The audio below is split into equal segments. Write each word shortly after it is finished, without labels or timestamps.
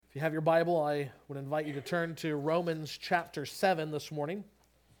If you have your Bible, I would invite you to turn to Romans chapter 7 this morning.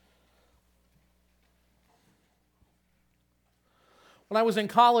 When I was in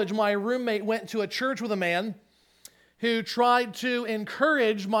college, my roommate went to a church with a man who tried to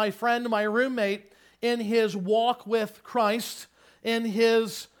encourage my friend, my roommate, in his walk with Christ, in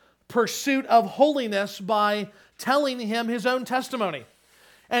his pursuit of holiness by telling him his own testimony.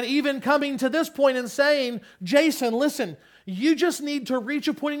 And even coming to this point and saying, Jason, listen, you just need to reach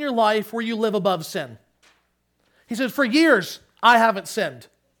a point in your life where you live above sin. He said, for years, I haven't sinned.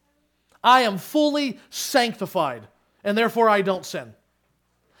 I am fully sanctified, and therefore I don't sin.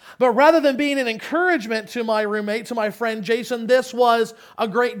 But rather than being an encouragement to my roommate, to my friend Jason, this was a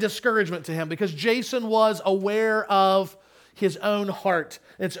great discouragement to him because Jason was aware of his own heart,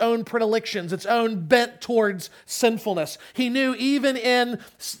 its own predilections, its own bent towards sinfulness. He knew even in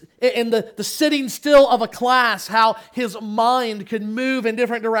the sitting still of a class how his mind could move in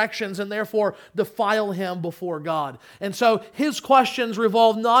different directions and therefore defile him before God. And so his questions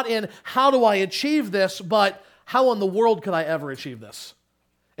revolved not in how do I achieve this, but how in the world could I ever achieve this?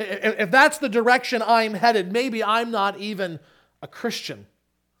 If that's the direction I'm headed, maybe I'm not even a Christian.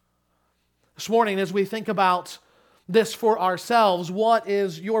 This morning, as we think about this for ourselves, what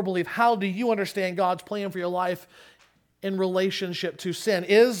is your belief? How do you understand God's plan for your life in relationship to sin?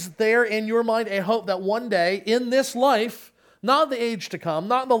 Is there in your mind a hope that one day in this life, not the age to come,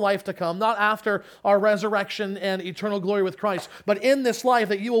 not the life to come, not after our resurrection and eternal glory with Christ, but in this life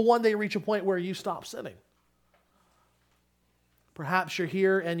that you will one day reach a point where you stop sinning? Perhaps you're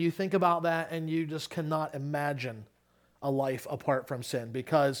here and you think about that and you just cannot imagine a life apart from sin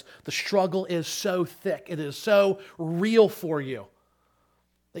because the struggle is so thick, it is so real for you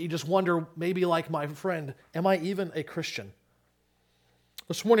that you just wonder, maybe like my friend, am I even a Christian?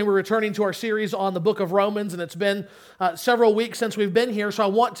 This morning we're returning to our series on the book of Romans, and it's been several weeks since we've been here, so I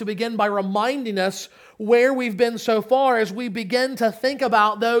want to begin by reminding us where we've been so far as we begin to think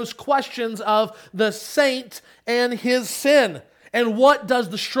about those questions of the saint and his sin. And what does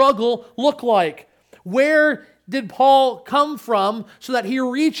the struggle look like? Where did Paul come from so that he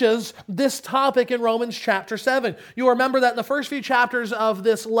reaches this topic in Romans chapter 7? You'll remember that in the first few chapters of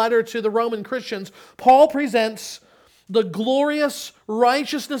this letter to the Roman Christians, Paul presents the glorious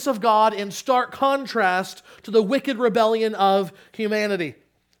righteousness of God in stark contrast to the wicked rebellion of humanity.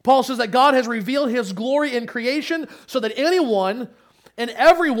 Paul says that God has revealed His glory in creation so that anyone and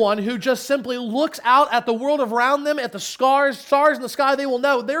everyone who just simply looks out at the world around them, at the stars in the sky, they will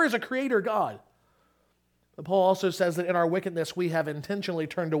know there is a creator God. But Paul also says that in our wickedness, we have intentionally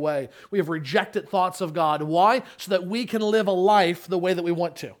turned away. We have rejected thoughts of God. Why? So that we can live a life the way that we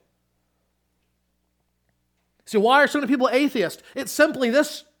want to. See, why are so many people atheists? It's simply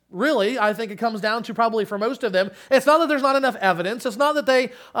this, really, I think it comes down to probably for most of them. It's not that there's not enough evidence. It's not that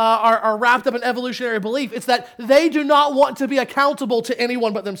they are wrapped up in evolutionary belief. It's that they do not want to be accountable to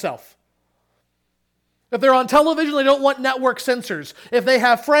anyone but themselves. If they're on television, they don't want network censors. If they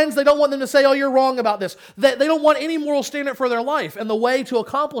have friends, they don't want them to say, oh, you're wrong about this. They don't want any moral standard for their life. And the way to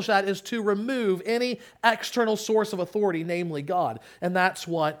accomplish that is to remove any external source of authority, namely God. And that's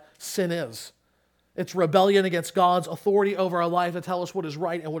what sin is. It's rebellion against God's authority over our life to tell us what is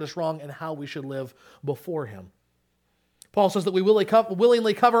right and what is wrong and how we should live before Him. Paul says that we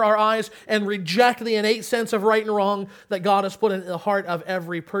willingly cover our eyes and reject the innate sense of right and wrong that God has put in the heart of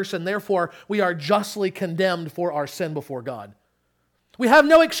every person. Therefore, we are justly condemned for our sin before God. We have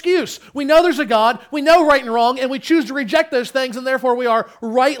no excuse. We know there's a God, we know right and wrong, and we choose to reject those things, and therefore we are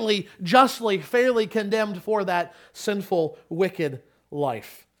rightly, justly, fairly condemned for that sinful, wicked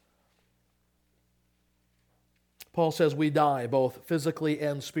life. Paul says we die both physically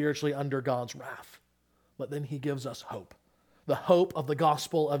and spiritually under God's wrath. But then He gives us hope. The hope of the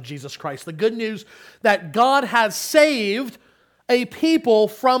gospel of Jesus Christ. The good news that God has saved a people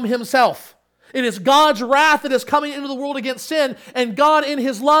from Himself. It is God's wrath that is coming into the world against sin, and God in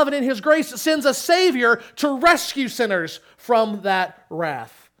His love and in His grace sends a Savior to rescue sinners from that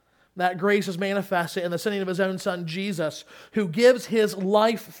wrath. That grace is manifested in the sending of His own Son, Jesus, who gives His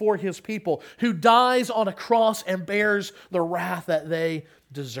life for His people, who dies on a cross and bears the wrath that they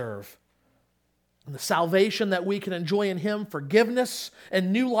deserve. And the salvation that we can enjoy in Him, forgiveness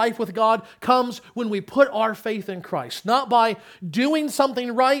and new life with God, comes when we put our faith in Christ. Not by doing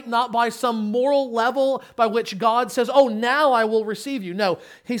something right, not by some moral level by which God says, oh, now I will receive you. No,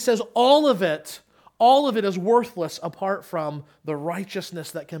 He says all of it is worthless apart from the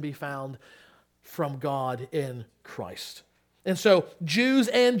righteousness that can be found from God in Christ. And so Jews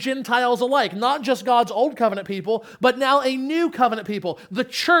and Gentiles alike, not just God's old covenant people, but now a new covenant people. The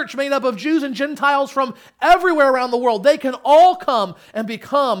church made up of Jews and Gentiles from everywhere around the world. They can all come and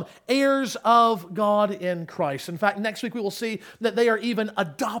become heirs of God in Christ. In fact, next week we will see that they are even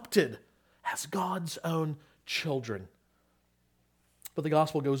adopted as God's own children. But the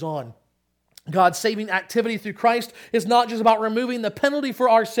gospel goes on. God's saving activity through Christ is not just about removing the penalty for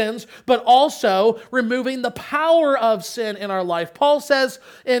our sins, but also removing the power of sin in our life. Paul says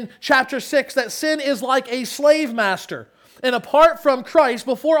in chapter 6 that sin is like a slave master. And apart from Christ,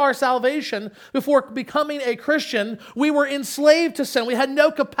 before our salvation, before becoming a Christian, we were enslaved to sin. We had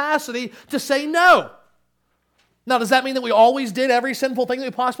no capacity to say no. Now, does that mean that we always did every sinful thing that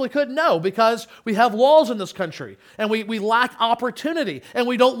we possibly could? No, because we have laws in this country, and we lack opportunity, and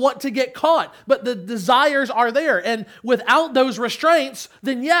we don't want to get caught. But the desires are there, and without those restraints,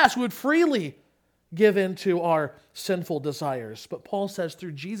 then yes, we would freely give in to our sinful desires. But Paul says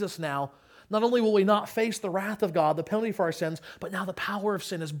through Jesus now, not only will we not face the wrath of God, the penalty for our sins, but now the power of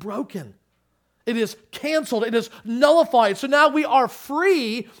sin is broken. It is canceled. It is nullified. So now we are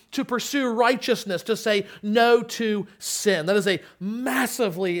free to pursue righteousness, to say no to sin. That is a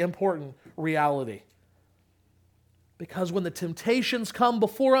massively important reality. Because when the temptations come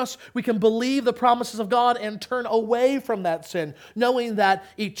before us, we can believe the promises of God and turn away from that sin, knowing that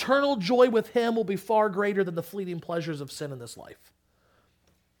eternal joy with Him will be far greater than the fleeting pleasures of sin in this life.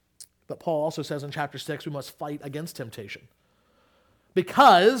 But Paul also says in chapter 6, we must fight against temptation.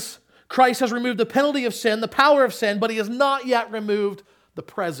 Because Christ has removed the penalty of sin, the power of sin, but He has not yet removed the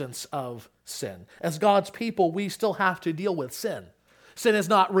presence of sin. As God's people, we still have to deal with sin. Sin is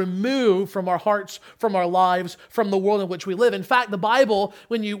not removed from our hearts, from our lives, from the world in which we live. In fact, the Bible,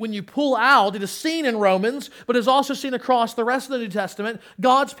 when you pull out, it is seen in Romans, but is also seen across the rest of the New Testament.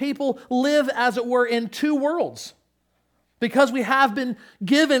 God's people live, as it were, in two worlds. Because we have been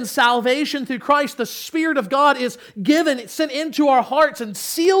given salvation through Christ, the Spirit of God is given, sent into our hearts and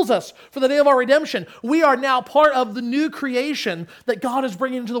seals us for the day of our redemption. We are now part of the new creation that God is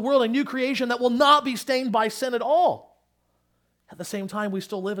bringing into the world, a new creation that will not be stained by sin at all. At the same time, we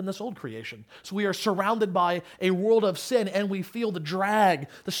still live in this old creation. So we are surrounded by a world of sin, and we feel the drag,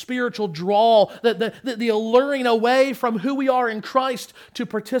 the spiritual draw, the alluring away from who we are in Christ to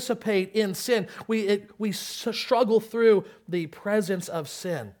participate in sin. We struggle through the presence of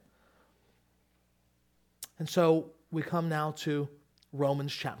sin. And so we come now to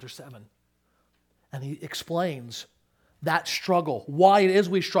Romans chapter 7. And he explains that struggle, why it is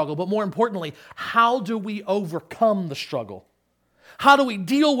we struggle, but more importantly, how do we overcome the struggle? How do we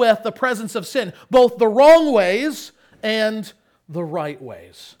deal with the presence of sin, both the wrong ways and the right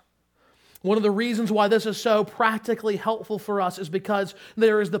ways? One of the reasons why this is so practically helpful for us is because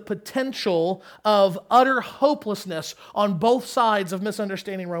there is the potential of utter hopelessness on both sides of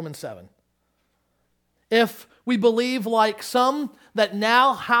misunderstanding Romans 7. If we believe, like some, that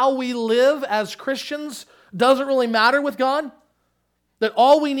now how we live as Christians doesn't really matter with God, that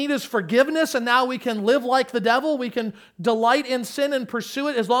all we need is forgiveness, and now we can live like the devil. We can delight in sin and pursue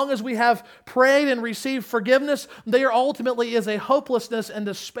it as long as we have prayed and received forgiveness. There ultimately is a hopelessness and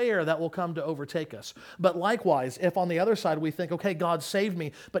despair that will come to overtake us. But likewise, if on the other side we think, okay, God saved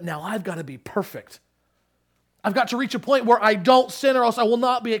me, but now I've got to be perfect. I've got to reach a point where I don't sin or else I will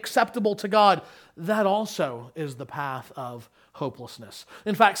not be acceptable to God. That also is the path of hopelessness.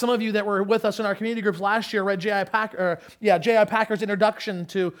 In fact, some of you that were with us in our community groups last year read J.I. Packer's introduction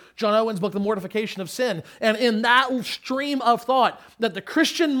to John Owen's book, The Mortification of Sin. And in that stream of thought that the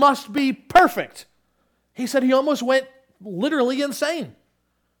Christian must be perfect, he said he almost went literally insane.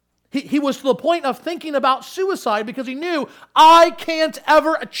 He was to the point of thinking about suicide because he knew, I can't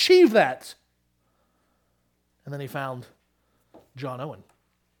ever achieve that. And then he found John Owen,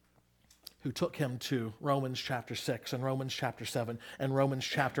 who took him to Romans chapter 6 and Romans chapter 7 and Romans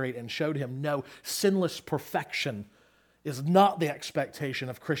chapter 8 and showed him, no, sinless perfection is not the expectation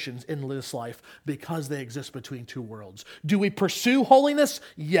of Christians in this life because they exist between two worlds. Do we pursue holiness?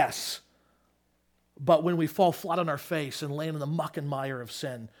 Yes. But when we fall flat on our face and land in the muck and mire of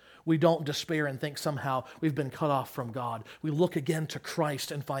sin, we don't despair and think somehow we've been cut off from God. We look again to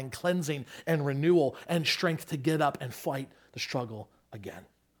Christ and find cleansing and renewal and strength to get up and fight the struggle again.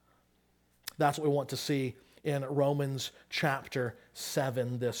 That's what we want to see in Romans chapter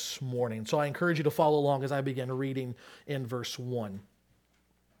 7 this morning. So I encourage you to follow along as I begin reading in verse 1.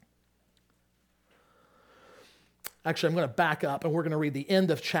 Actually, I'm going to back up and we're going to read the end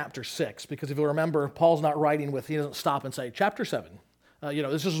of chapter 6 because if you remember, Paul's not writing he doesn't stop and say, chapter 7.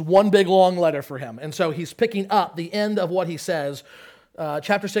 This is one big long letter for him. And so he's picking up the end of what he says.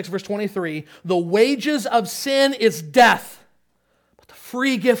 Chapter 6, verse 23, the wages of sin is death. The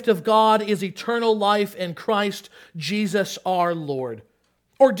free gift of God is eternal life in Christ Jesus our Lord.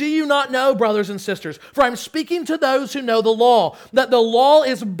 Or do you not know, brothers and sisters, for I'm speaking to those who know the law, that the law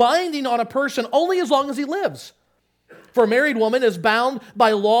is binding on a person only as long as he lives. For a married woman is bound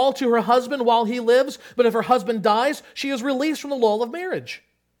by law to her husband while he lives, but if her husband dies, she is released from the law of marriage.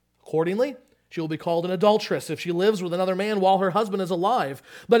 Accordingly, she will be called an adulteress if she lives with another man while her husband is alive.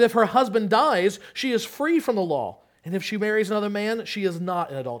 But if her husband dies, she is free from the law. And if she marries another man, she is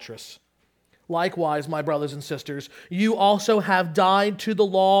not an adulteress. Likewise, my brothers and sisters, you also have died to the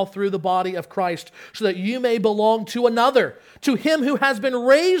law through the body of Christ, so that you may belong to another, to him who has been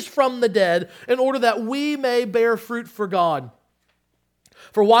raised from the dead, in order that we may bear fruit for God.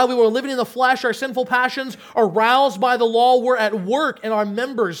 For while we were living in the flesh, our sinful passions, aroused by the law, were at work in our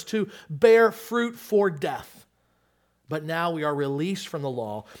members to bear fruit for death. But now we are released from the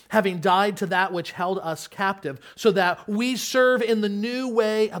law, having died to that which held us captive, so that we serve in the new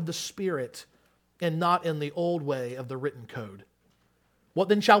way of the Spirit, and not in the old way of the written code. What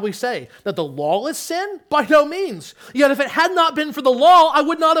then shall we say? That the law is sin? By no means. Yet if it had not been for the law, I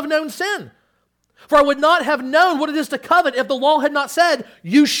would not have known sin. For I would not have known what it is to covet if the law had not said,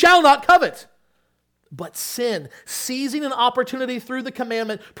 you shall not covet. But sin, seizing an opportunity through the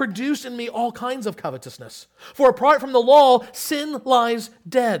commandment, produced in me all kinds of covetousness. For apart from the law, sin lies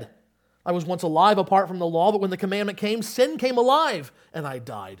dead. I was once alive apart from the law, but when the commandment came, sin came alive, and I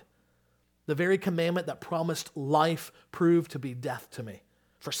died. The very commandment that promised life proved to be death to me.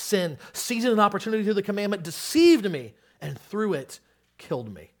 For sin, seizing an opportunity through the commandment, deceived me, and through it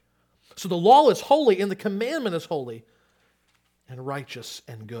killed me. So the law is holy, and the commandment is holy, and righteous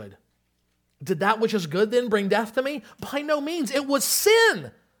and good. Did that which is good then bring death to me? By no means. It was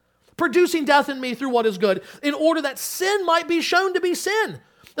sin, producing death in me through what is good, in order that sin might be shown to be sin,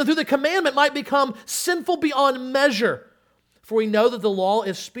 and through the commandment might become sinful beyond measure. For we know that the law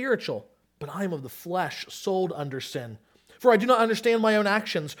is spiritual, but I am of the flesh, sold under sin. For I do not understand my own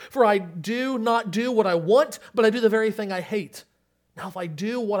actions. For I do not do what I want, but I do the very thing I hate. Now if I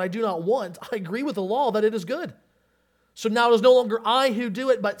do what I do not want, I agree with the law that it is good. So now it is no longer I who do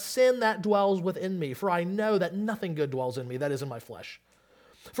it, but sin that dwells within me. For I know that nothing good dwells in me, that is in my flesh.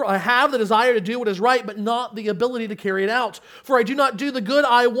 For I have the desire to do what is right, but not the ability to carry it out. For I do not do the good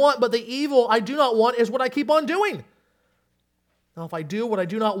I want, but the evil I do not want is what I keep on doing. Now, if I do what I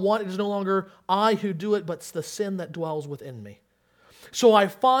do not want, it is no longer I who do it, but the sin that dwells within me. So I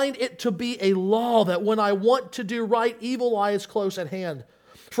find it to be a law that when I want to do right, evil lies close at hand.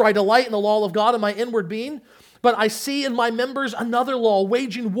 For I delight in the law of God in my inward being, but I see in my members another law,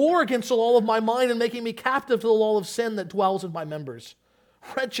 waging war against the law of my mind and making me captive to the law of sin that dwells in my members.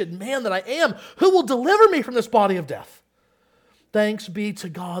 Wretched man that I am, who will deliver me from this body of death? Thanks be to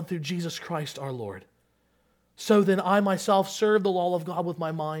God through Jesus Christ our Lord. So then I myself serve the law of God with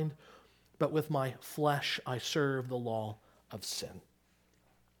my mind, but with my flesh I serve the law of sin.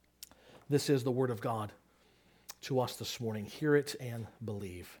 This is the word of God to us this morning. Hear it and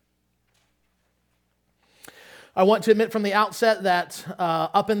believe. I want to admit from the outset that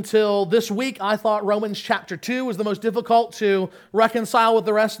up until this week, I thought Romans chapter 2 was the most difficult to reconcile with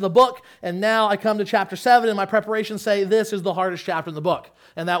the rest of the book. And now I come to chapter 7, and my preparations say this is the hardest chapter in the book.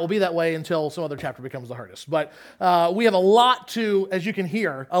 And that will be that way until some other chapter becomes the hardest. But we have a lot to, as you can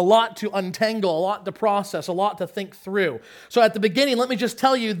hear, a lot to untangle, a lot to process, a lot to think through. So at the beginning, let me just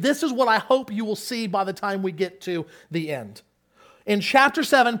tell you, this is what I hope you will see by the time we get to the end. In chapter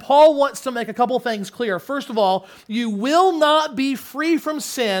 7, Paul wants to make a couple things clear. First of all, you will not be free from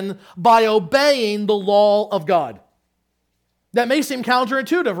sin by obeying the law of God. That may seem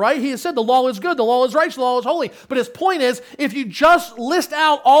counterintuitive, right? He has said the law is good, the law is righteous, the law is holy. But his point is, if you just list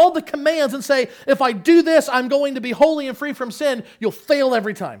out all the commands and say, if I do this, I'm going to be holy and free from sin, you'll fail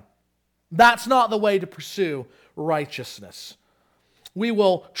every time. That's not the way to pursue righteousness. We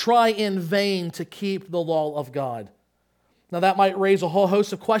will try in vain to keep the law of God. Now that might raise a whole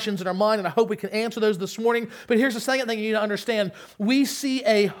host of questions in our mind, and I hope we can answer those this morning. But here's the second thing you need to understand. We see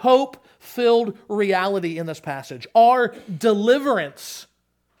a hope-filled reality in this passage. Our deliverance,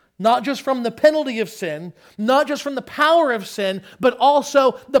 not just from the penalty of sin, not just from the power of sin, but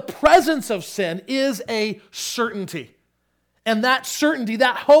also the presence of sin, is a certainty. And that certainty,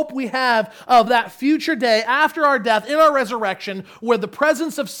 that hope we have of that future day after our death, in our resurrection, where the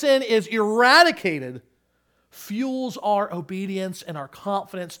presence of sin is eradicated, fuels our obedience and our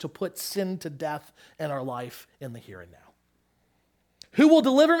confidence to put sin to death in our life in the here and now. Who will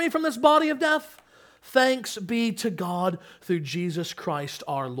deliver me from this body of death? Thanks be to God through Jesus Christ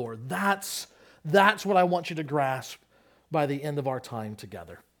our Lord. That's what I want you to grasp by the end of our time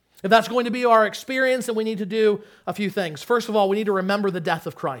together. If that's going to be our experience, then we need to do a few things. First of all, we need to remember the death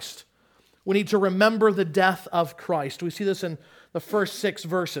of Christ. We need to remember the death of Christ. We see this in the first 6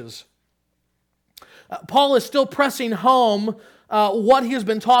 verses. Paul is still pressing home what he has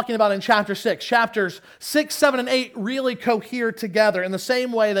been talking about in chapter 6. Chapters 6, 7, and 8 really cohere together in the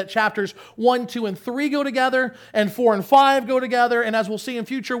same way that chapters 1, 2, and 3 go together, and 4 and 5 go together, and as we'll see in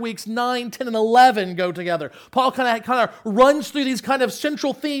future weeks, 9, 10, and 11 go together. Paul kind of runs through these kind of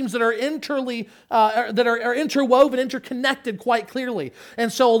central themes that are interwoven, interconnected quite clearly.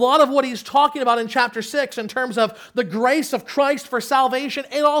 And so a lot of what he's talking about in chapter 6 in terms of the grace of Christ for salvation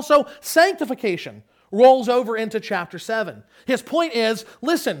and also sanctification rolls over into chapter 7. His point is,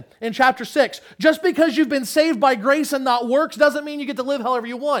 listen, in chapter 6, just because you've been saved by grace and not works doesn't mean you get to live however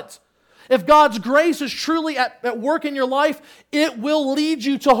you want. If God's grace is truly at work in your life, it will lead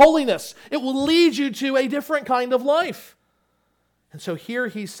you to holiness. It will lead you to a different kind of life. And so here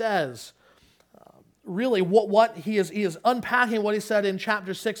he says, really what he is unpacking what he said in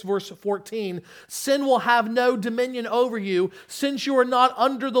chapter 6, verse 14. Sin will have no dominion over you, since you are not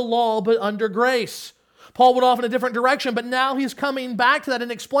under the law, but under grace. Paul went off in a different direction, but now he's coming back to that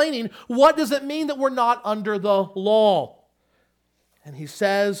and explaining what does it mean that we're not under the law. And he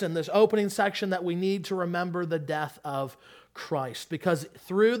says in this opening section that we need to remember the death of Christ, because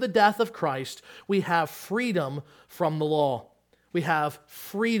through the death of Christ, we have freedom from the law. We have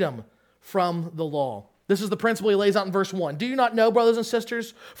freedom from the law. This is the principle he lays out in verse 1. Do you not know, brothers and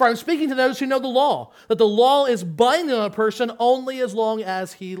sisters? For I'm speaking to those who know the law, that the law is binding on a person only as long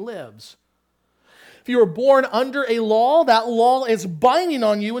as he lives. If you were born under a law, that law is binding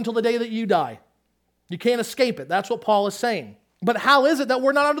on you until the day that you die. You can't escape it. That's what Paul is saying. But how is it that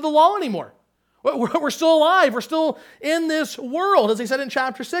we're not under the law anymore? We're still alive. We're still in this world. As he said in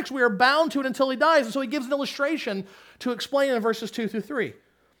chapter 6, we are bound to it until he dies. And so he gives an illustration to explain it in verses 2 through 3.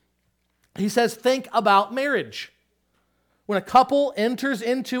 He says, think about marriage. When a couple enters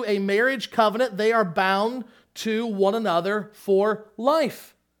into a marriage covenant, they are bound to one another for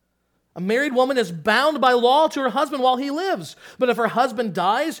life. A married woman is bound by law to her husband while he lives. But if her husband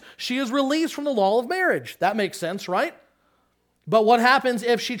dies, she is released from the law of marriage. That makes sense, right? But what happens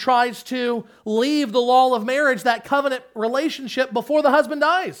if she tries to leave the law of marriage, that covenant relationship, before the husband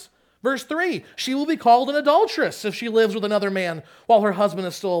dies? Verse 3, she will be called an adulteress if she lives with another man while her husband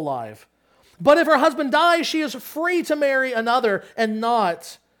is still alive. But if her husband dies, she is free to marry another and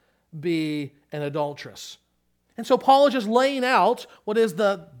not be an adulteress. And so Paul is just laying out what is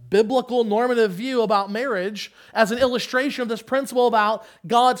the biblical normative view about marriage as an illustration of this principle about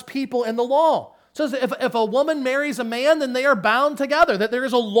God's people and the law. So if a woman marries a man, then they are bound together, that there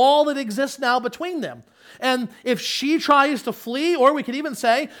is a law that exists now between them. And if she tries to flee, or we could even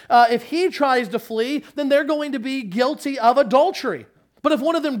say, if he tries to flee, then they're going to be guilty of adultery. But if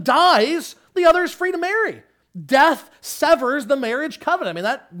one of them dies, the other is free to marry. Death severs the marriage covenant. I mean,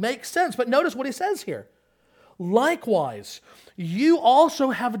 that makes sense. But notice what he says here. Likewise, you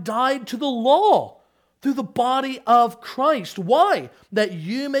also have died to the law through the body of Christ. Why? That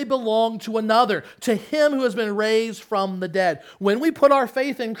you may belong to another, to him who has been raised from the dead. When we put our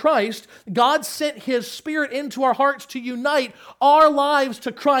faith in Christ, God sent his Spirit into our hearts to unite our lives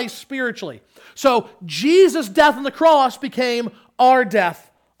to Christ spiritually. So Jesus' death on the cross became our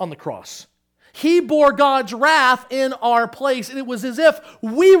death on the cross. He bore God's wrath in our place, and it was as if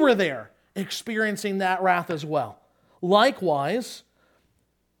we were there experiencing that wrath as well. Likewise,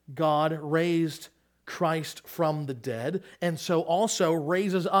 God raised Christ from the dead, and so also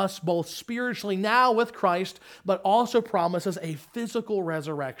raises us both spiritually now with Christ, but also promises a physical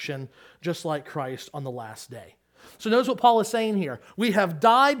resurrection just like Christ on the last day. So notice what Paul is saying here. We have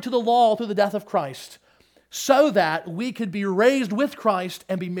died to the law through the death of Christ so that we could be raised with Christ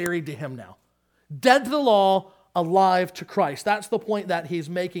and be married to him now. Dead to the law, alive to Christ. That's the point that he's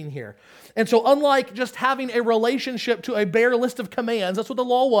making here. And so unlike just having a relationship to a bare list of commands, that's what the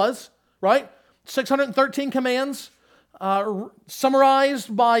law was, right? 613 commands,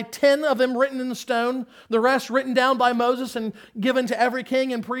 summarized by 10 of them written in stone, the rest written down by Moses and given to every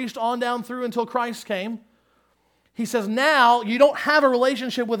king and priest on down through until Christ came. He says, now you don't have a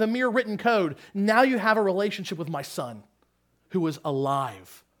relationship with a mere written code. Now you have a relationship with my Son, who is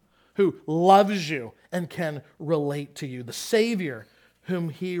alive, who loves you and can relate to you, the Savior whom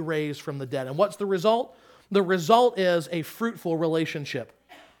he raised from the dead. And what's the result? The result is a fruitful relationship.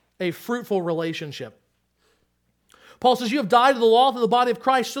 A fruitful relationship. Paul says, you have died to the law through the body of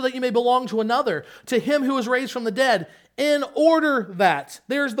Christ so that you may belong to another, to him who was raised from the dead, in order that,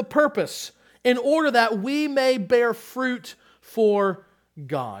 there's the purpose, in order that we may bear fruit for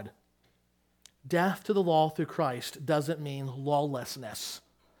God. Death to the law through Christ doesn't mean lawlessness.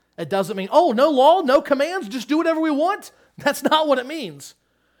 It doesn't mean, oh, no law, no commands, just do whatever we want. That's not what it means.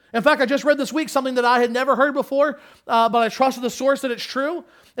 In fact, I just read this week something that I had never heard before, but I trusted the source that it's true,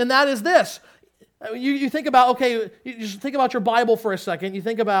 and that is this. You think about, okay, you just think about your Bible for a second. You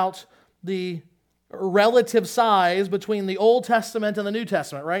think about the relative size between the Old Testament and the New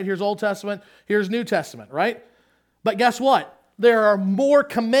Testament, right? Here's Old Testament, here's New Testament, right? But guess what? There are more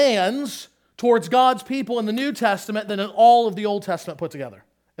commands towards God's people in the New Testament than in all of the Old Testament put together.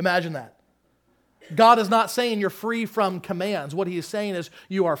 Imagine that. God is not saying you're free from commands. What he is saying is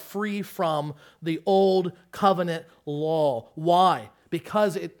you are free from the old covenant law. Why?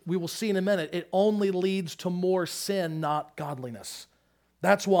 Because we will see in a minute, it only leads to more sin, not godliness.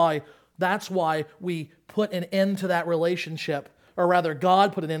 That's why we put an end to that relationship, or rather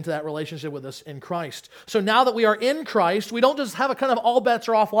God put an end to that relationship with us in Christ. So now that we are in Christ, we don't just have a kind of all bets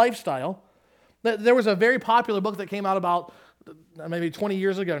are off lifestyle. There was a very popular book that came out about maybe 20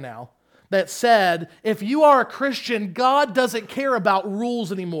 years ago now that said, if you are a Christian, God doesn't care about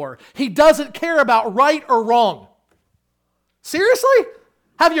rules anymore. He doesn't care about right or wrong. Seriously?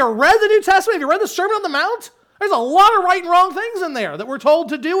 Have you read the New Testament? Have you read the Sermon on the Mount? There's a lot of right and wrong things in there that we're told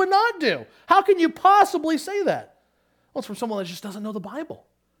to do and not do. How can you possibly say that? Well, it's from someone that just doesn't know the Bible.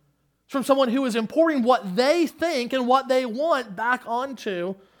 It's from someone who is importing what they think and what they want back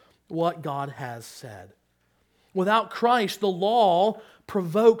onto what God has said. Without Christ, the law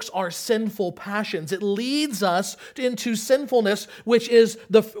provokes our sinful passions. It leads us into sinfulness, which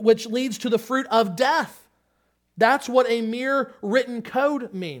leads to the fruit of death. That's what a mere written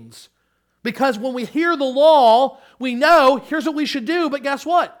code means. Because when we hear the law, we know here's what we should do, but guess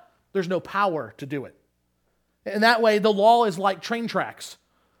what? There's no power to do it. And that way, the law is like train tracks.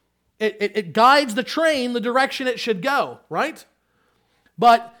 It guides the train the direction it should go, right?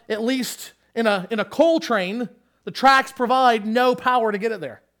 But at least in a coal train, the tracks provide no power to get it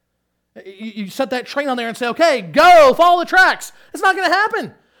there. You set that train on there and say, okay, go, follow the tracks. It's not going to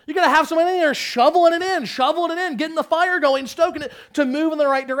happen. You're going to have someone in there shoveling it in, getting the fire going, stoking it to move in the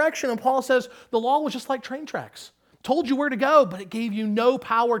right direction. And Paul says the law was just like train tracks. Told you where to go, but it gave you no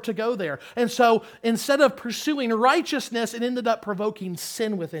power to go there. And so instead of pursuing righteousness, it ended up provoking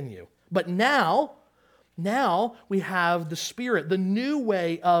sin within you. But now we have the Spirit, the new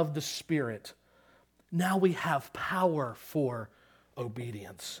way of the Spirit. Now we have power for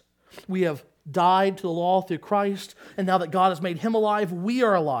obedience. We have died to the law through Christ, and now that God has made him alive, we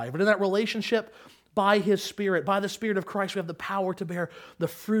are alive. And in that relationship, by his Spirit, by the Spirit of Christ, we have the power to bear the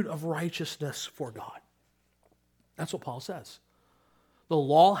fruit of righteousness for God. That's what Paul says. The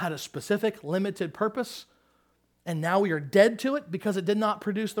law had a specific, limited purpose, and now we are dead to it because it did not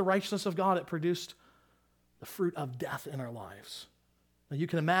produce the righteousness of God. It produced the fruit of death in our lives. Now you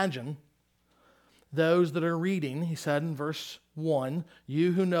can imagine those that are reading, he said in verse 1,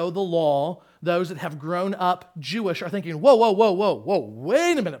 you who know the law, those that have grown up Jewish are thinking, whoa,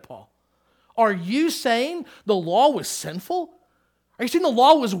 wait a minute, Paul. Are you saying the law was sinful? Are you saying the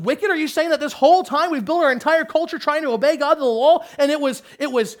law was wicked? Are you saying that this whole time we've built our entire culture trying to obey God to the law and it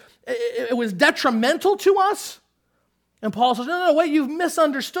was detrimental to us? And Paul says, no, wait, you've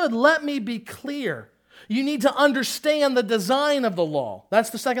misunderstood. Let me be clear. You need to understand the design of the law. That's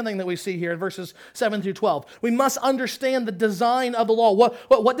the second thing that we see here in verses 7 through 12. We must understand the design of the law.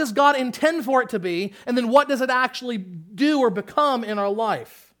 What does God intend for it to be? And then what does it actually do or become in our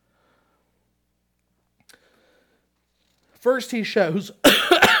life? First, he shows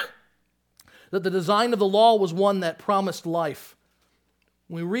that the design of the law was one that promised life.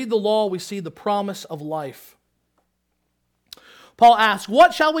 When we read the law, we see the promise of life. Paul asks,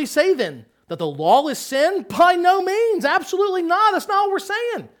 what shall we say then? That the law is sin? By no means. Absolutely not. That's not what we're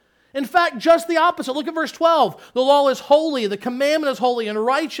saying. In fact, just the opposite. Look at verse 12. The law is holy. The commandment is holy and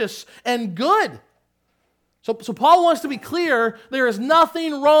righteous and good. So Paul wants to be clear. There is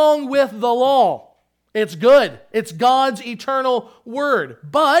nothing wrong with the law. It's good. It's God's eternal word.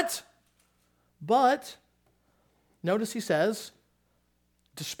 But, notice he says,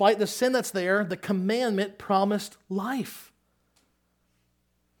 despite the sin that's there, the commandment promised life.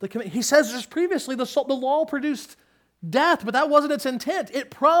 He says just previously the law produced death, but that wasn't its intent.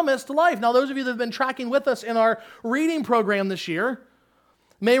 It promised life. Now, those of you that have been tracking with us in our reading program this year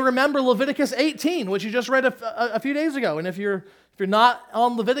may remember Leviticus 18, which you just read a few days ago. And if you're not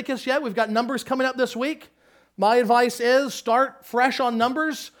on Leviticus yet, we've got Numbers coming up this week. My advice is start fresh on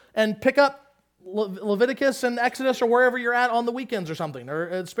Numbers and pick up Leviticus and Exodus or wherever you're at on the weekends or something, or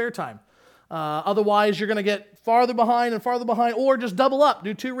in spare time. Otherwise, you're going to get farther behind, or just double up.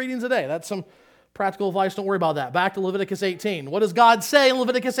 Do 2 readings a day. That's some practical advice. Don't worry about that. Back to Leviticus 18. What does God say in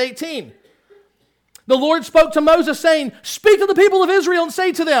Leviticus 18? The Lord spoke to Moses, saying, speak to the people of Israel and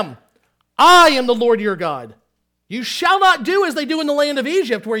say to them, I am the Lord your God. You shall not do as they do in the land of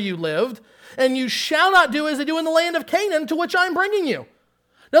Egypt where you lived, and you shall not do as they do in the land of Canaan to which I am bringing you.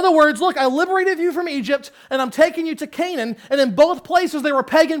 In other words, look, I liberated you from Egypt, and I'm taking you to Canaan, and in both places they were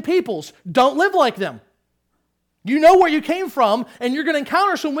pagan peoples. Don't live like them. You know where you came from, and you're going to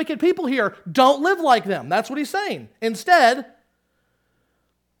encounter some wicked people here. Don't live like them. That's what he's saying. Instead,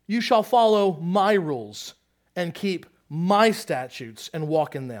 you shall follow my rules and keep my statutes and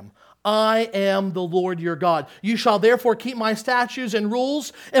walk in them. I am the Lord your God. You shall therefore keep my statutes and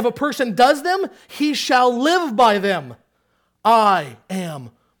rules. If a person does them, he shall live by them. I am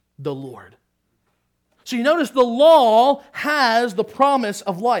the Lord. So you notice the law has the promise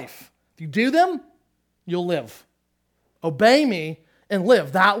of life. If you do them, you'll live. Obey me and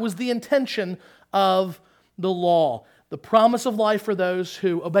live. That was the intention of the law. The promise of life for those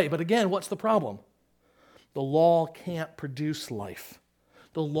who obey. But again, what's the problem? The law can't produce life.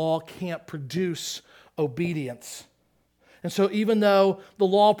 The law can't produce obedience. And so even though the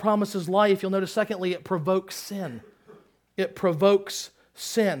law promises life, you'll notice secondly, it provokes sin. It provokes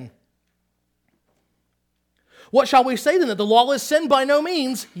sin. What shall we say then? That the law is sin? By no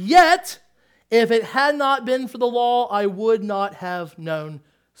means. Yet, if it had not been for the law, I would not have known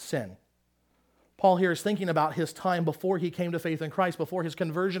sin. Paul here is thinking about his time before he came to faith in Christ, before his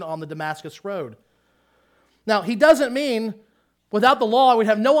conversion on the Damascus Road. Now, he doesn't mean without the law, I would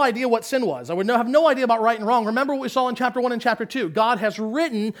have no idea what sin was. I would have no idea about right and wrong. Remember what we saw in chapter 1 and chapter 2. God has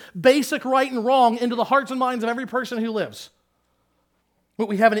written basic right and wrong into the hearts and minds of every person who lives. But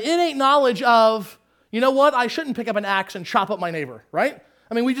we have an innate knowledge of, you know what, I shouldn't pick up an axe and chop up my neighbor, right?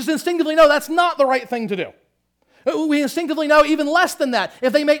 I mean, we just instinctively know that's not the right thing to do. We instinctively know even less than that.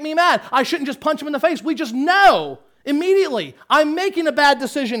 If they make me mad, I shouldn't just punch them in the face. We just know immediately, I'm making a bad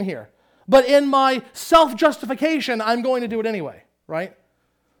decision here. But in my self-justification, I'm going to do it anyway, right?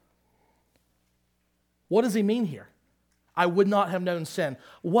 What does he mean here? I would not have known sin.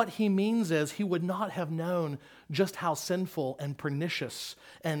 What he means is he would not have known just how sinful and pernicious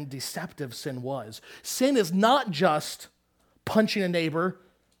and deceptive sin was. Sin is not just punching a neighbor,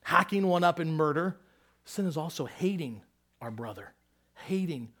 hacking one up in murder. Sin is also hating our brother,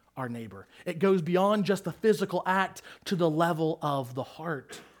 hating our neighbor. It goes beyond just the physical act to the level of the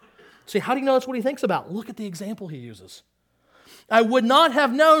heart. See, how do you know that's what he thinks about? Look at the example he uses. I would not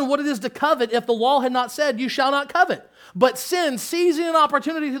have known what it is to covet if the law had not said, you shall not covet. But sin, seizing an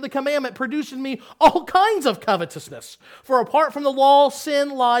opportunity through the commandment, produced in me all kinds of covetousness. For apart from the law, sin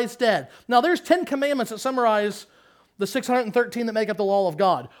lies dead. Now, there's 10 commandments that summarize the 613 that make up the law of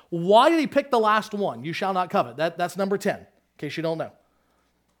God. Why did he pick the last one? You shall not covet. That's number 10, in case you don't know.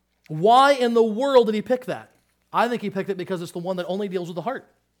 Why in the world did he pick that? I think he picked it because it's the one that only deals with the heart.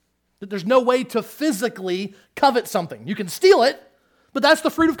 There's no way to physically covet something. You can steal it, but that's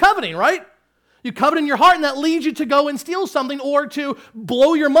the fruit of coveting, right? You covet in your heart, and that leads you to go and steal something or to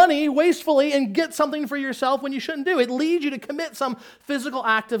blow your money wastefully and get something for yourself when you shouldn't do. It leads you to commit some physical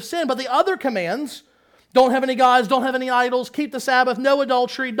act of sin. But the other commands, don't have any gods, don't have any idols, keep the Sabbath, no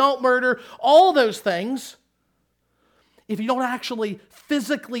adultery, don't murder, all those things, if you don't actually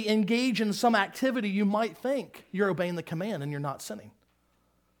physically engage in some activity, you might think you're obeying the command and you're not sinning.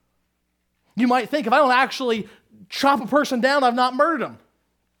 You might think, if I don't actually chop a person down, I've not murdered them.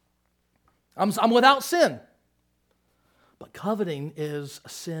 I'm without sin. But coveting is a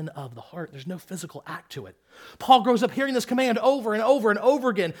sin of the heart. There's no physical act to it. Paul grows up hearing this command over and over and over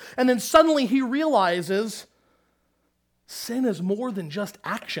again, and then suddenly he realizes sin is more than just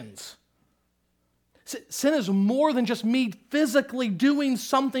actions. Sin is more than just me physically doing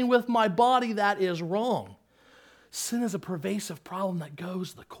something with my body that is wrong. Sin is a pervasive problem that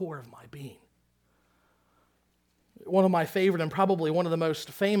goes to the core of my being. One of my favorite and probably one of the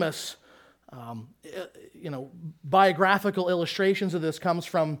most famous biographical illustrations of this comes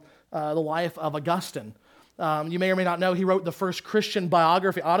from the life of Augustine. You may or may not know he wrote the first Christian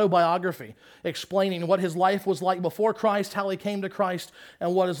autobiography, explaining what his life was like before Christ, how he came to Christ,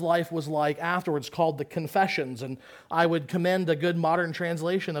 and what his life was like afterwards, called the Confessions. And I would commend a good modern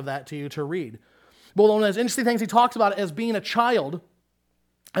translation of that to you to read. But one of those interesting things he talks about as being a child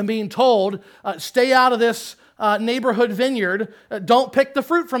and being told, stay out of this neighborhood vineyard, don't pick the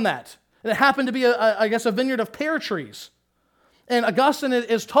fruit from that. And it happened to be, a vineyard of pear trees. And Augustine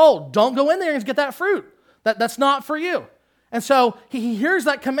is told, don't go in there and get that fruit. That's not for you. And so he hears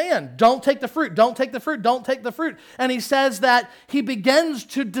that command, don't take the fruit, don't take the fruit, don't take the fruit. And he says that he begins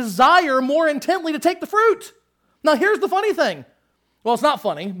to desire more intently to take the fruit. Now here's the funny thing. Well, it's not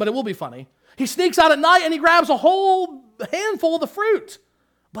funny, but it will be funny. He sneaks out at night and he grabs a whole handful of the fruit.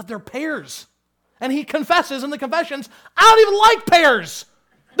 But they're pears. And he confesses in the confessions, I don't even like pears.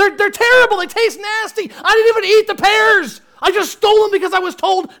 They're terrible. They taste nasty. I didn't even eat the pears. I just stole them because I was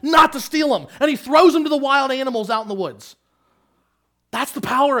told not to steal them. And he throws them to the wild animals out in the woods. That's the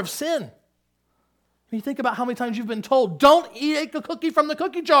power of sin. When you think about how many times you've been told, don't eat a cookie from the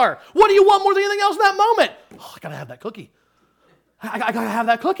cookie jar. What do you want more than anything else in that moment? Oh, I got to have that cookie. I got to have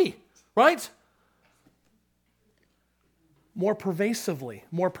that cookie, right? More pervasively,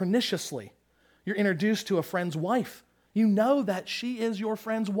 more perniciously, you're introduced to a friend's wife. You know that she is your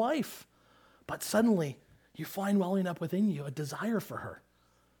friend's wife. But suddenly, you find welling up within you a desire for her.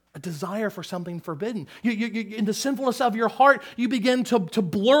 A desire for something forbidden. In the sinfulness of your heart, you begin to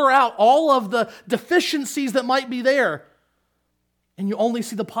blur out all of the deficiencies that might be there. And you only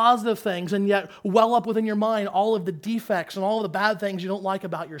see the positive things, and yet well up within your mind all of the defects and all of the bad things you don't like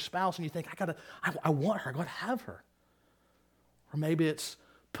about your spouse. And you think, I want her, I got to have her. Or maybe it's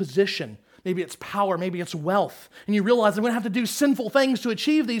position, maybe it's power, maybe it's wealth. And you realize I'm going to have to do sinful things to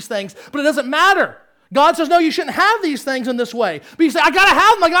achieve these things, but it doesn't matter. God says, no, you shouldn't have these things in this way. But you say, I got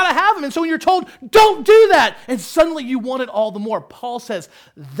to have them. And so when you're told, don't do that, and suddenly you want it all the more. Paul says,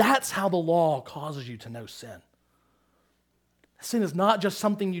 that's how the law causes you to know sin. Sin is not just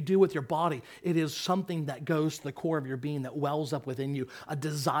something you do with your body. It is something that goes to the core of your being, that wells up within you, a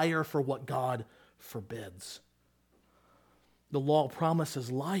desire for what God forbids. The law promises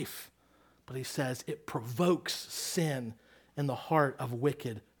life, but he says it provokes sin in the heart of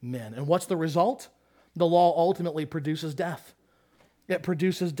wicked men. And what's the result? The law ultimately produces death. It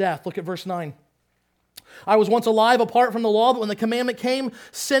produces death. Look at verse 9. I was once alive apart from the law, but when the commandment came,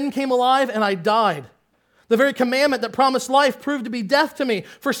 sin came alive and I died. The very commandment that promised life proved to be death to me.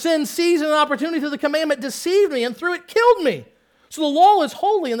 For sin, seizing an opportunity through the commandment, deceived me, and through it killed me. So the law is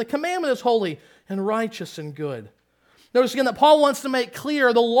holy, and the commandment is holy, and righteous and good. Notice again that Paul wants to make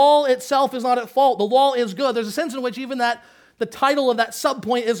clear the law itself is not at fault. The law is good. There's a sense in which even that the title of that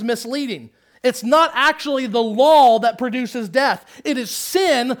subpoint is misleading. It's not actually the law that produces death. It is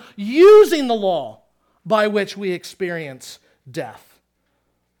sin using the law by which we experience death.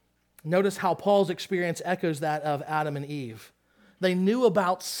 Notice how Paul's experience echoes that of Adam and Eve. They knew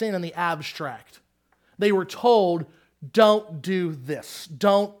about sin in the abstract. They were told, don't do this.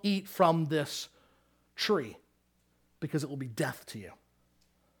 Don't eat from this tree because it will be death to you.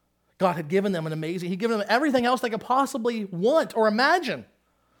 God had given them He'd given them everything else they could possibly want or imagine.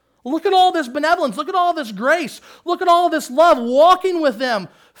 Look at all this benevolence. Look at all this grace. Look at all this love walking with them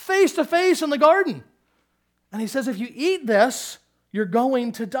face to face in the garden. And he says, if you eat this, you're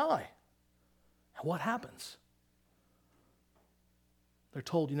going to die. And what happens? They're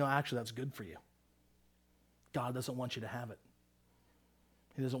told, actually that's good for you. God doesn't want you to have it.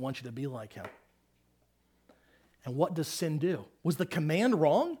 He doesn't want you to be like him. And what does sin do? Was the command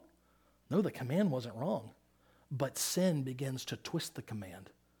wrong? No, the command wasn't wrong. But sin begins to twist the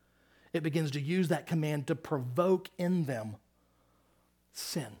command. It begins to use that command to provoke in them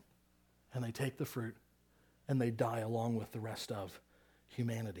sin. And they take the fruit and they die along with the rest of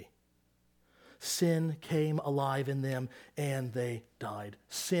humanity. Sin came alive in them and they died.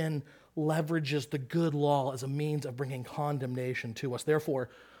 Sin leverages the good law as a means of bringing condemnation to us. Therefore,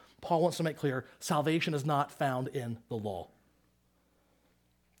 Paul wants to make clear, salvation is not found in the law.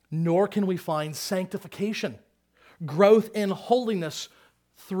 Nor can we find sanctification, growth in holiness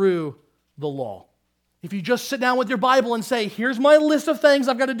through the law. If you just sit down with your Bible and say, here's my list of things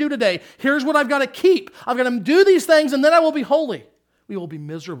I've got to do today. Here's what I've got to keep. I've got to do these things and then I will be holy. We will be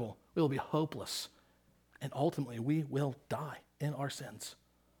miserable. We will be hopeless. And ultimately, we will die in our sins.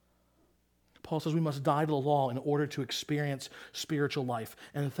 Paul says we must die to the law in order to experience spiritual life.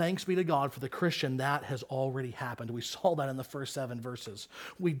 And thanks be to God for the Christian, that has already happened. We saw that in the first 7 verses.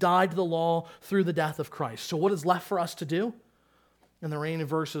 We died to the law through the death of Christ. So what is left for us to do? In the remaining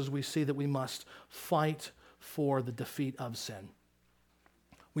verses, we see that we must fight for the defeat of sin.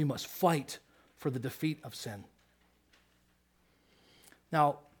 We must fight for the defeat of sin.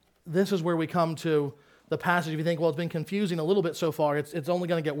 Now, this is where we come to the passage. If you think, well, it's been confusing a little bit so far, it's only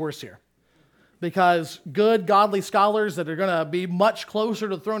going to get worse here. Because good, godly scholars that are going to be much closer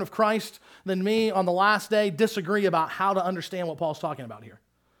to the throne of Christ than me on the last day disagree about how to understand what Paul's talking about here.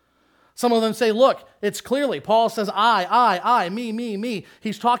 Some of them say, look, it's clearly, Paul says, I, me.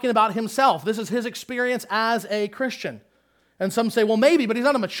 He's talking about himself. This is his experience as a Christian. And some say, well, maybe, but he's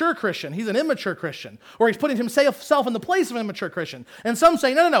not a mature Christian. He's an immature Christian. Or he's putting himself in the place of an immature Christian. And some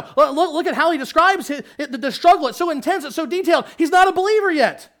say, no. Look at how he describes the struggle. It's so intense. It's so detailed. He's not a believer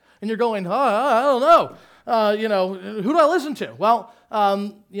yet. And you're going, I don't know. Who do I listen to? Well,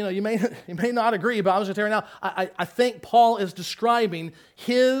 you may not agree, but I'm just going to tell you right now, I think Paul is describing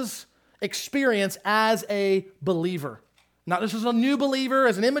his experience as a believer. Not just as a new believer,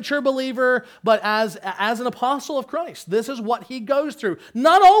 as an immature believer, but as an apostle of Christ. This is what he goes through.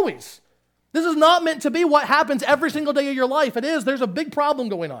 Not always. This is not meant to be what happens every single day of your life. There's a big problem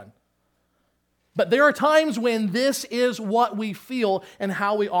going on. But there are times when this is what we feel and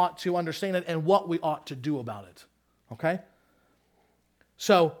how we ought to understand it and what we ought to do about it. Okay?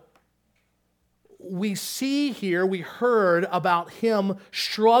 So, we see here, we heard about him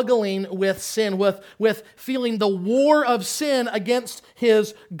struggling with sin, with feeling the war of sin against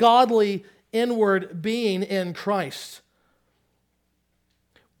his godly inward being in Christ.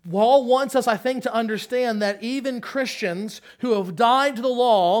 Paul wants us, I think, to understand that even Christians who have died to the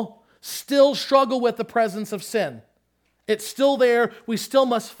law still struggle with the presence of sin. It's still there. We still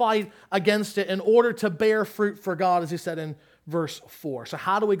must fight against it in order to bear fruit for God, as he said in verse 4. So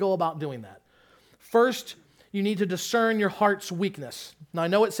how do we go about doing that? First, you need to discern your heart's weakness. Now, I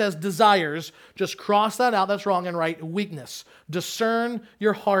know it says desires. Just cross that out. That's wrong and right. Weakness. Discern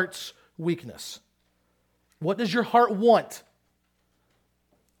your heart's weakness. What does your heart want?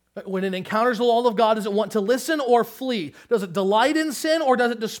 When it encounters the law of God, does it want to listen or flee? Does it delight in sin or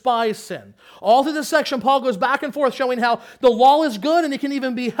does it despise sin? All through this section, Paul goes back and forth showing how the law is good and it can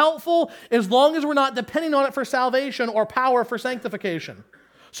even be helpful as long as we're not depending on it for salvation or power for sanctification.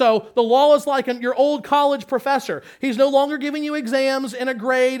 So the law is like your old college professor. He's no longer giving you exams and a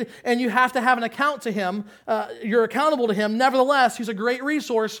grade, and you have to have an account to him. You're accountable to him. Nevertheless, he's a great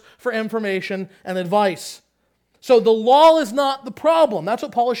resource for information and advice. So the law is not the problem. That's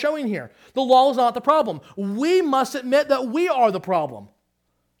what Paul is showing here. The law is not the problem. We must admit that we are the problem.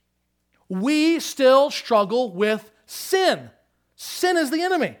 We still struggle with sin. Sin is the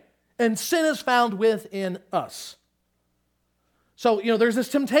enemy, and sin is found within us. So, there's this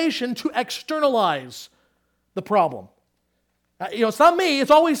temptation to externalize the problem. It's not me, it's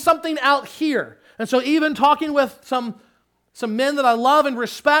always something out here. And so even talking with some men that I love and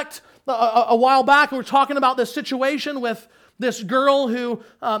respect a while back, we were talking about this situation with this girl who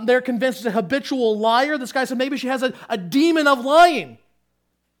they're convinced is a habitual liar. This guy said maybe she has a demon of lying.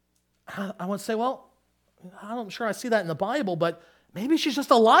 I would say, well, I'm not sure I see that in the Bible, but maybe she's just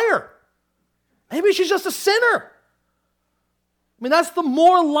a liar. Maybe she's just a sinner. I mean, that's the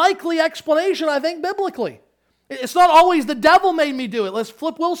more likely explanation, I think, biblically. It's not always the devil made me do it, as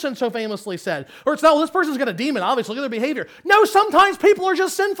Flip Wilson so famously said. Or it's not, well, this person's got a demon, obviously, look at their behavior. No, sometimes people are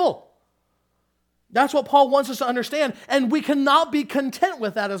just sinful. That's what Paul wants us to understand, and we cannot be content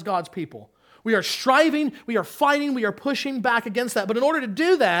with that as God's people. We are striving, we are fighting, we are pushing back against that. But in order to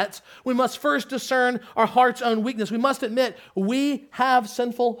do that, we must first discern our heart's own weakness. We must admit we have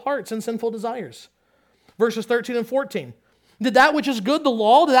sinful hearts and sinful desires. Verses 13 and 14. Did that which is good, the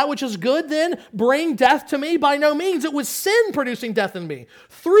law, did that which is good then bring death to me? By no means. It was sin producing death in me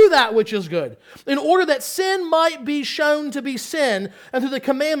through that which is good, in order that sin might be shown to be sin, and through the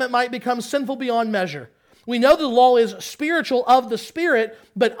commandment might become sinful beyond measure. We know the law is spiritual of the Spirit,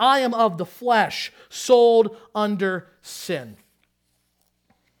 but I am of the flesh, sold under sin.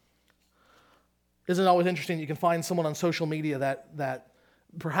 Isn't it always interesting that you can find someone on social media that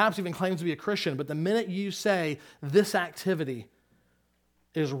perhaps even claims to be a Christian, but the minute you say this activity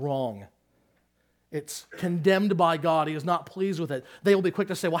is wrong, it's condemned by God, he is not pleased with it, they will be quick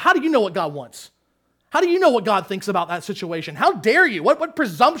to say, well, how do you know what God wants? How do you know what God thinks about that situation? How dare you? What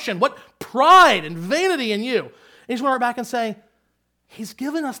presumption, what pride and vanity in you? And he's going to write back and say, he's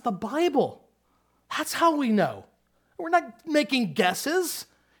given us the Bible. That's how we know. We're not making guesses.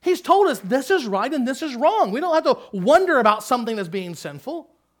 He's told us this is right and this is wrong. We don't have to wonder about something that's being sinful.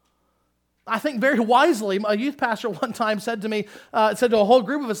 I think very wisely, a youth pastor one time said to a whole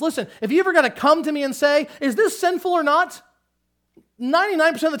group of us, listen, if you ever got to come to me and say, is this sinful or not?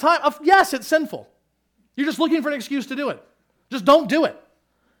 99% of the time, yes, it's sinful. You're just looking for an excuse to do it. Just don't do it.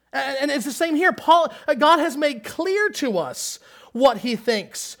 And it's the same here. God has made clear to us what he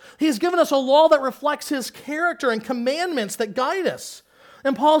thinks. He's given us a law that reflects his character and commandments that guide us.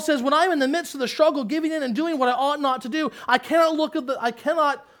 And Paul says, when I'm in the midst of the struggle, giving in and doing what I ought not to do, I can look at the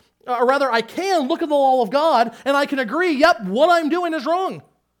law of God and I can agree, yep, what I'm doing is wrong.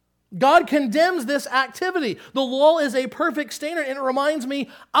 God condemns this activity. The law is a perfect standard, and it reminds me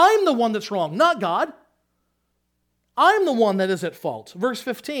I'm the one that's wrong, not God. I'm the one that is at fault. Verse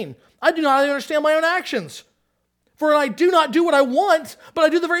 15, I do not understand my own actions. For I do not do what I want, but I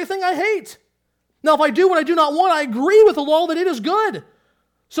do the very thing I hate. Now, if I do what I do not want, I agree with the law that it is good.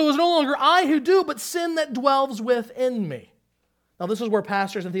 So it is no longer I who do, but sin that dwells within me. Now, this is where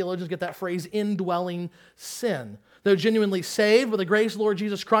pastors and theologians get that phrase, indwelling sin. Though genuinely saved by the grace of the Lord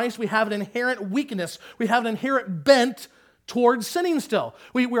Jesus Christ, we have an inherent weakness. We have an inherent bent towards sinning still.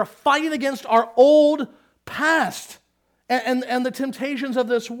 We're fighting against our old past and the temptations of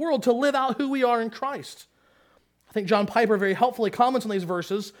this world to live out who we are in Christ. I think John Piper very helpfully comments on these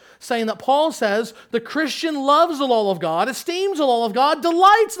verses, saying that Paul says, the Christian loves the law of God, esteems the law of God,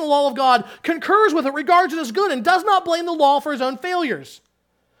 delights in the law of God, concurs with it, regards it as good, and does not blame the law for his own failures.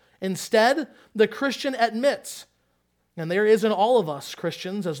 Instead, the Christian admits, and there is in all of us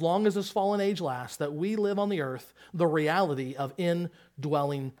Christians, as long as this fallen age lasts, that we live on the earth the reality of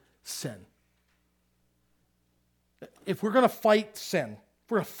indwelling sin. If we're going to fight sin,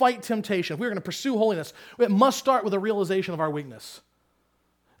 if we're going to fight temptation, if we're going to pursue holiness, it must start with a realization of our weakness.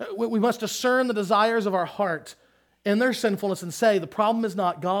 We must discern the desires of our heart in their sinfulness and say, the problem is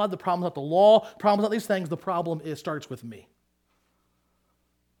not God, the problem is not the law, the problem is not these things, the problem starts with me.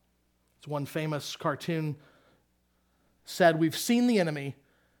 As one famous cartoon said, we've seen the enemy,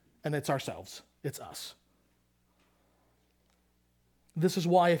 and it's ourselves. It's us. This is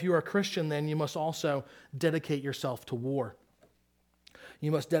why, if you are a Christian, then you must also dedicate yourself to war.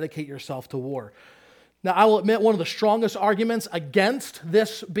 You must dedicate yourself to war. Now, I will admit one of the strongest arguments against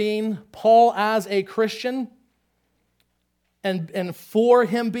this being Paul as a Christian and for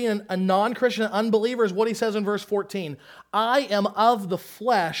him being a non-Christian, an unbeliever, is what he says in verse 14. I am of the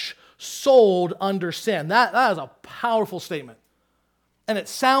flesh, sold under sin. That is a powerful statement. And it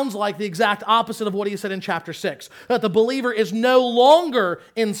sounds like the exact opposite of what he said in chapter 6, that the believer is no longer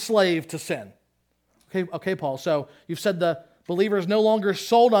enslaved to sin. Okay, Paul, so you've said the believer is no longer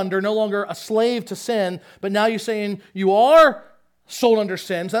sold under, no longer a slave to sin, but now you're saying you are sold under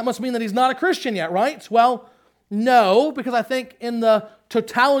sin, so that must mean that he's not a Christian yet, right? Well, no, because I think in the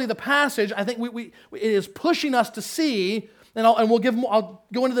totality of the passage, I think it is pushing us to see, and I'll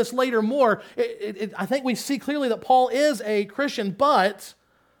go into this later more. I think we see clearly that Paul is a Christian, but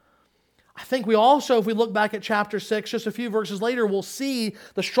I think we also, if we look back at chapter 6, just a few verses later, we'll see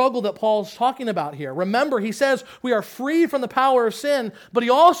the struggle that Paul's talking about here. Remember, he says we are free from the power of sin, but he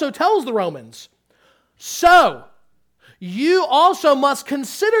also tells the Romans, so you also must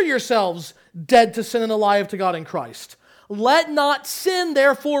consider yourselves dead to sin and alive to God in Christ. Let not sin,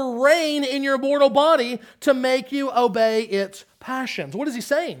 therefore, reign in your mortal body to make you obey its passions. What is he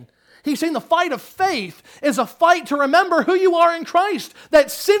saying? He's saying the fight of faith is a fight to remember who you are in Christ, that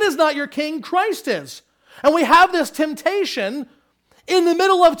sin is not your king, Christ is. And we have this temptation in the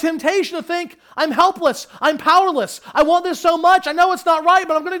middle of temptation to think, I'm helpless, I'm powerless, I want this so much, I know it's not right,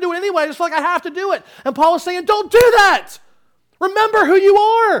 but I'm going to do it anyway, I just feel like I have to do it. And Paul is saying, don't do that. Remember who you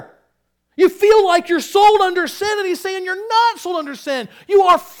are. You feel like you're sold under sin, and he's saying you're not sold under sin. You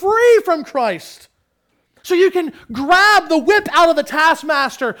are free from Christ. So you can grab the whip out of the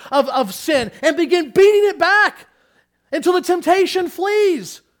taskmaster of sin and begin beating it back until the temptation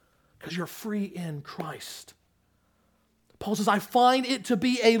flees, because you're free in Christ. Paul says, I find it to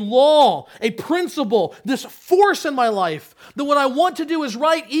be a law, a principle, this force in my life, that what I want to do is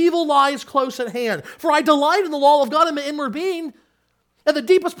right, evil lies close at hand. For I delight in the law of God in my inward being. At the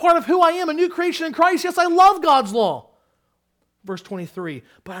deepest part of who I am, a new creation in Christ, yes, I love God's law. Verse 23,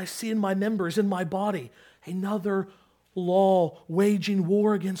 but I see in my members, in my body, another law waging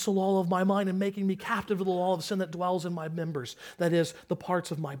war against the law of my mind and making me captive to the law of sin that dwells in my members, that is, the parts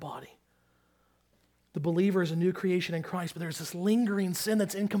of my body. The believer is a new creation in Christ, but there's this lingering sin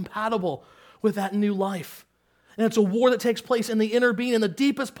that's incompatible with that new life. And it's a war that takes place in the inner being, in the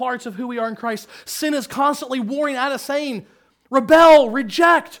deepest parts of who we are in Christ. Sin is constantly warring at us, saying, rebel,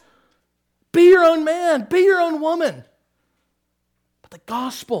 reject, be your own man, be your own woman. But the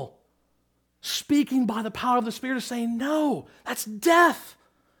gospel, speaking by the power of the Spirit, is saying, no, that's death.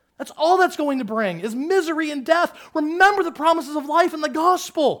 That's all that's going to bring, is misery and death. Remember the promises of life in the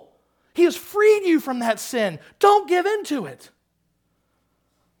gospel. He has freed you from that sin. Don't give in to it.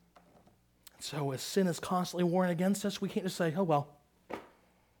 So as sin is constantly warring against us, we can't just say, oh, well,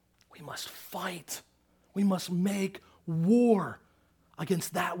 we must fight. We must make war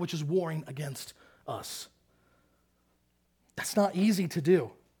against that which is warring against us. That's not easy to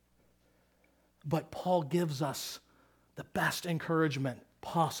do. But Paul gives us the best encouragement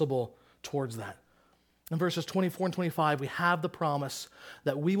possible towards that. In verses 24 and 25, we have the promise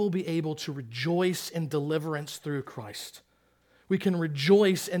that we will be able to rejoice in deliverance through Christ. We can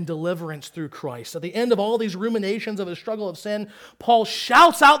rejoice in deliverance through Christ. At the end of all these ruminations of his struggle of sin, Paul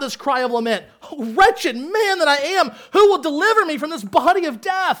shouts out this cry of lament, oh, wretched man that I am, who will deliver me from this body of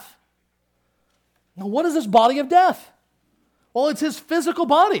death? Now, what is this body of death? Well, it's his physical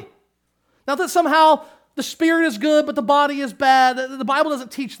body. Not that somehow the spirit is good, but the body is bad. The Bible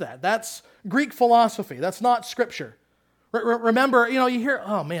doesn't teach that. That's Greek philosophy. That's not Scripture. Remember, you hear,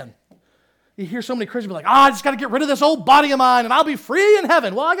 oh man, You hear so many Christians be like, I just got to get rid of this old body of mine and I'll be free in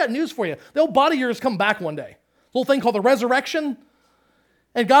heaven. Well, I got news for you. The old body of yours come back one day. Little thing called the resurrection.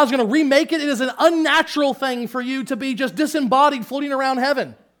 And God's going to remake it. It is an unnatural thing for you to be just disembodied floating around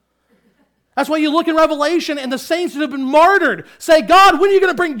heaven. That's why you look in Revelation and the saints that have been martyred say, God, when are you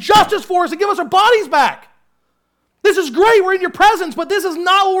going to bring justice for us and give us our bodies back? This is great. We're in your presence, but this is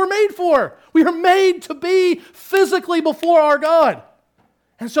not what we're made for. We are made to be physically before our God.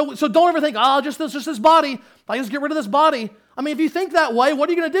 And so don't ever think, just this body. If I just get rid of this body. I mean, if you think that way, what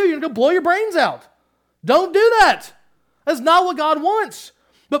are you going to do? You're going to go blow your brains out. Don't do that. That's not what God wants.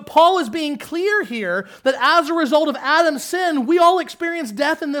 But Paul is being clear here that as a result of Adam's sin, we all experience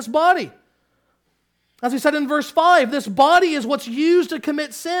death in this body. As he said in verse 5, this body is what's used to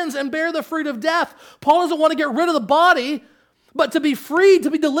commit sins and bear the fruit of death. Paul doesn't want to get rid of the body, but to be freed,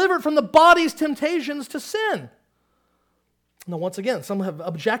 to be delivered from the body's temptations to sin. Now, once again, some have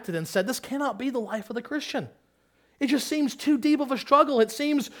objected and said, this cannot be the life of the Christian. It just seems too deep of a struggle. It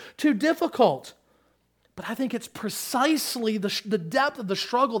seems too difficult. But I think it's precisely the depth of the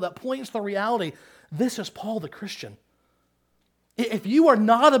struggle that points to the reality. This is Paul the Christian. If you are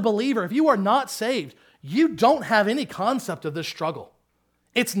not a believer, if you are not saved, you don't have any concept of this struggle.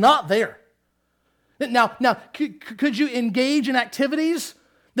 It's not there. Now, could you engage in activities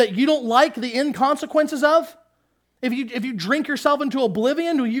that you don't like the inconsequences of? If you drink yourself into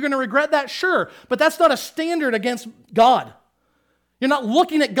oblivion, are you going to regret that? Sure. But that's not a standard against God. You're not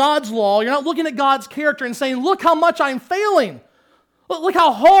looking at God's law. You're not looking at God's character and saying, look how much I'm failing. Look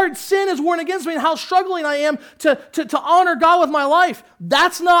how hard sin is warring against me and how struggling I am to honor God with my life.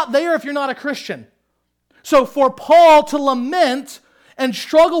 That's not there if you're not a Christian. So for Paul to lament and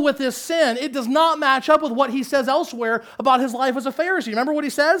struggle with this sin, it does not match up with what he says elsewhere about his life as a Pharisee. Remember what he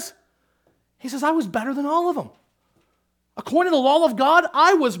says? He says, I was better than all of them. According to the law of God,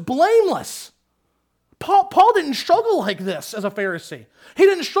 I was blameless. Paul didn't struggle like this as a Pharisee. He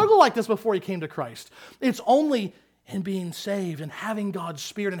didn't struggle like this before he came to Christ. It's only in being saved and having God's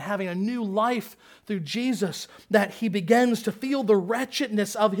Spirit and having a new life through Jesus that he begins to feel the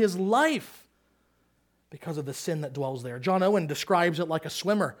wretchedness of his life because of the sin that dwells there. John Owen describes it like a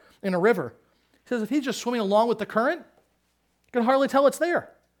swimmer in a river. He says if he's just swimming along with the current, you can hardly tell it's there.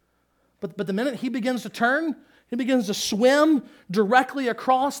 But the minute he begins to turn, he begins to swim directly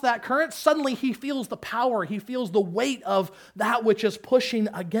across that current, suddenly he feels the power, he feels the weight of that which is pushing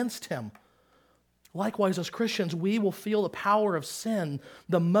against him. Likewise, as Christians, we will feel the power of sin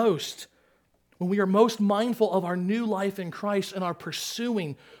the most when we are most mindful of our new life in Christ and are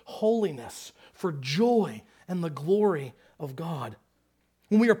pursuing holiness for joy and the glory of God.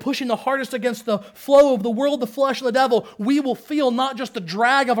 When we are pushing the hardest against the flow of the world, the flesh, and the devil, we will feel not just the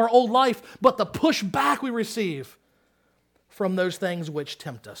drag of our old life, but the push back we receive from those things which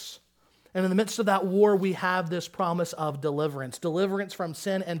tempt us. And in the midst of that war, we have this promise of deliverance. Deliverance from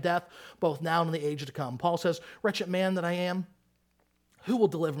sin and death, both now and in the age to come. Paul says, wretched man that I am, who will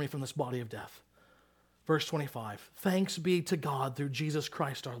deliver me from this body of death? Verse 25, thanks be to God through Jesus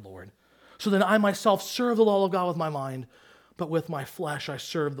Christ our Lord. So then I myself serve the law of God with my mind, but with my flesh I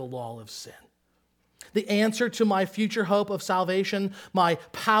serve the law of sin. The answer to my future hope of salvation, my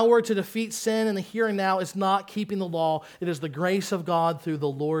power to defeat sin in the here and now is not keeping the law. It is the grace of God through the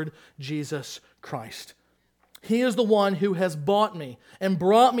Lord Jesus Christ. He is the one who has bought me and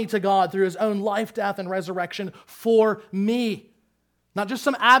brought me to God through his own life, death, and resurrection for me. Not just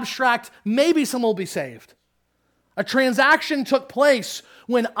some abstract, maybe someone will be saved. A transaction took place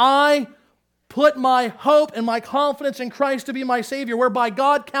when I put my hope and my confidence in Christ to be my Savior, whereby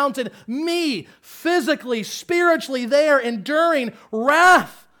God counted me physically, spiritually there, enduring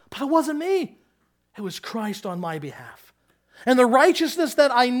wrath. But it wasn't me. It was Christ on my behalf. And the righteousness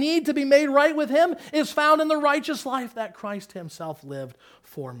that I need to be made right with him is found in the righteous life that Christ himself lived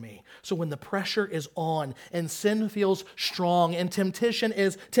for me. So when the pressure is on and sin feels strong and temptation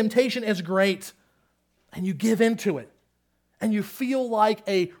is great, and you give into it, and you feel like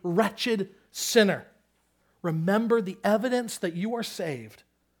a wretched sinner, remember the evidence that you are saved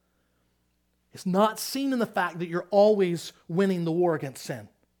is not seen in the fact that you're always winning the war against sin.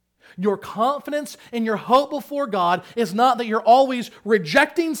 Your confidence and your hope before God is not that you're always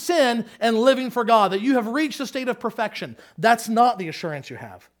rejecting sin and living for God, that you have reached a state of perfection. That's not the assurance you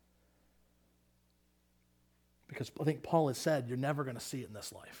have. Because I think Paul has said you're never going to see it in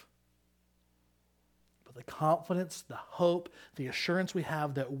this life. But the confidence, the hope, the assurance we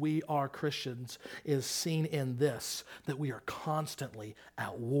have that we are Christians is seen in this, that we are constantly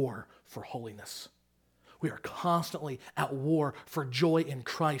at war for holiness. We are constantly at war for joy in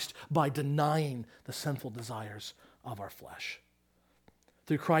Christ by denying the sinful desires of our flesh.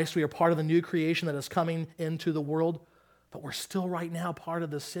 Through Christ, we are part of the new creation that is coming into the world, but we're still right now part of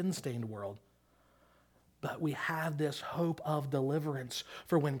the sin-stained world. But we have this hope of deliverance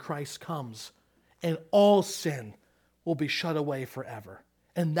for when Christ comes, and all sin will be shut away forever.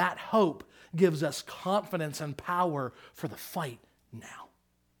 And that hope gives us confidence and power for the fight now.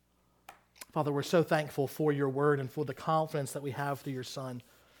 Father, we're so thankful for your word and for the confidence that we have through your Son.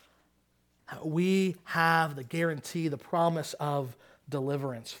 We have the guarantee, the promise of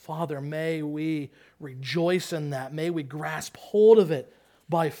deliverance. Father, may we rejoice in that. May we grasp hold of it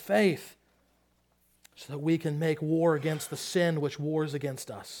by faith so that we can make war against the sin which wars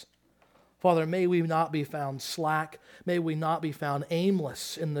against us. Father, may we not be found slack. May we not be found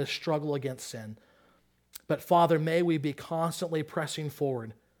aimless in this struggle against sin. But Father, may we be constantly pressing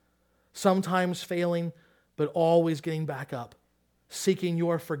forward, sometimes failing, but always getting back up, seeking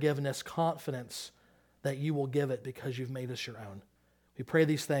your forgiveness, confidence that you will give it because you've made us your own. We pray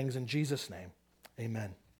these things in Jesus' name. Amen.